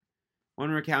I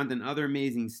want to recount another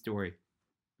amazing story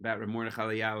about Rav Mordechai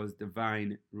Eliyahu's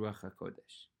divine Ruach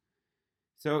Hakodesh.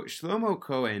 So Shlomo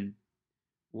Cohen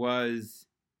was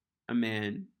a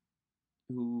man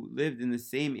who lived in the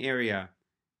same area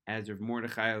as Rav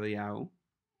Mordechai Eliyahu,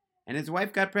 and his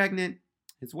wife got pregnant.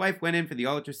 His wife went in for the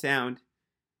ultrasound,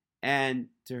 and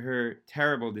to her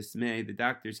terrible dismay, the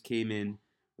doctors came in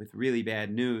with really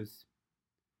bad news.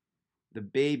 The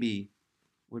baby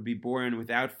would be born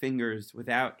without fingers,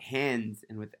 without hands,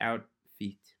 and without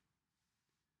feet.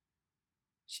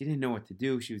 She didn't know what to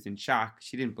do. She was in shock.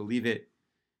 She didn't believe it.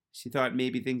 She thought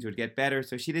maybe things would get better,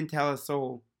 so she didn't tell a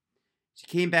soul. She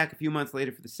came back a few months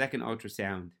later for the second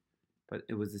ultrasound, but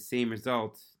it was the same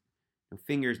results. No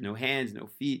fingers, no hands, no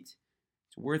feet.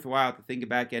 It's worthwhile to think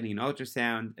about getting an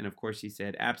ultrasound, and of course she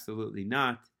said, absolutely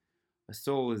not. A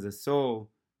soul is a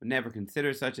soul. Would never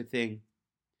consider such a thing.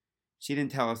 She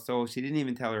didn't tell a soul. She didn't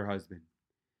even tell her husband.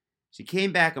 She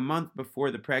came back a month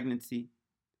before the pregnancy,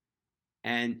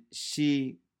 and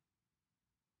she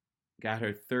got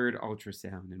her third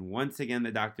ultrasound. And once again,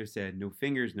 the doctor said, no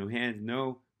fingers, no hands,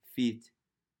 no feet.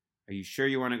 Are you sure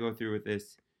you want to go through with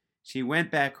this? She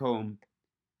went back home,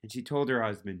 and she told her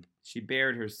husband. She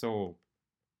bared her soul.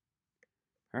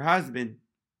 Her husband,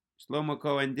 Shlomo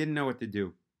Cohen, didn't know what to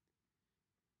do.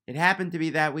 It happened to be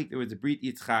that week there was a Brit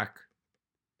Yitzchak,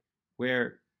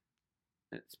 where,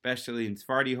 especially in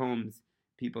Sephardi homes,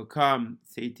 people come,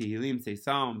 say Tehillim, say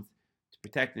Psalms, to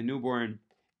protect the newborn.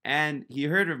 And he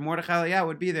heard Rav Mordechai Eliyahu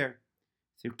would be there.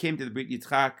 So he came to the Brit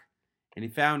Yitzchak, and he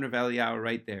found Rav Eliyahu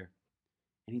right there.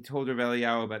 And he told Rav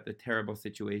Eliyahu about the terrible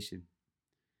situation.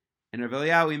 And Rav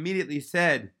Eliyahu immediately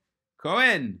said,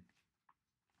 Cohen,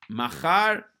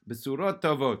 machar besurot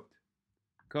tovot.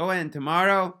 Cohen,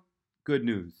 tomorrow, good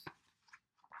news.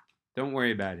 Don't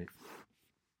worry about it.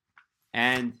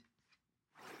 And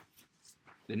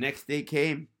the next day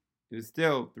came. It was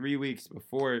still 3 weeks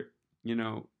before,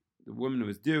 the woman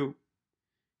was due.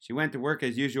 She went to work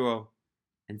as usual,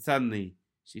 and suddenly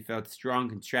she felt strong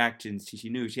contractions. She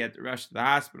knew she had to rush to the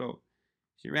hospital.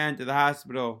 She ran to the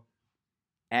hospital,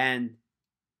 and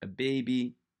a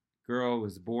baby girl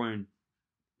was born.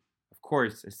 Of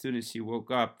course, as soon as she woke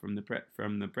up from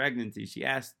the pregnancy, she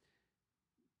asked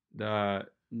the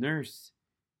nurse,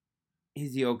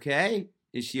 is he okay?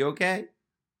 Is she okay?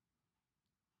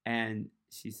 And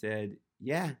she said,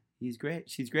 yeah, he's great.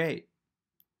 She's great.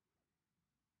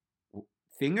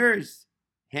 Fingers?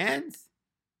 Hands?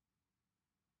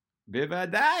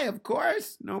 Bivadai, of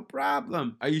course. No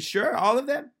problem. Are you sure? All of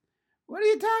them? What are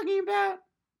you talking about?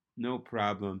 No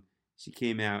problem. She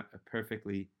came out a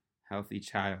perfectly healthy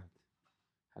child.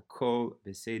 Hakol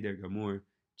beseder gamur.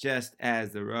 Just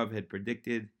as the Rav had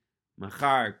predicted.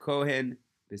 Machar Cohen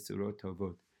besurot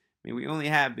tovot. May we only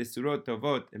have besurot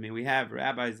tovot, and may we have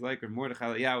rabbis like Rav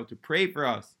Mordechai Eliyahu to pray for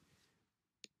us,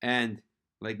 and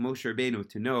like Moshe Rabbeinu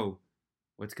to know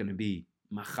what's going to be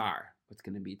machar, what's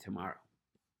going to be tomorrow.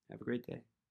 Have a great day.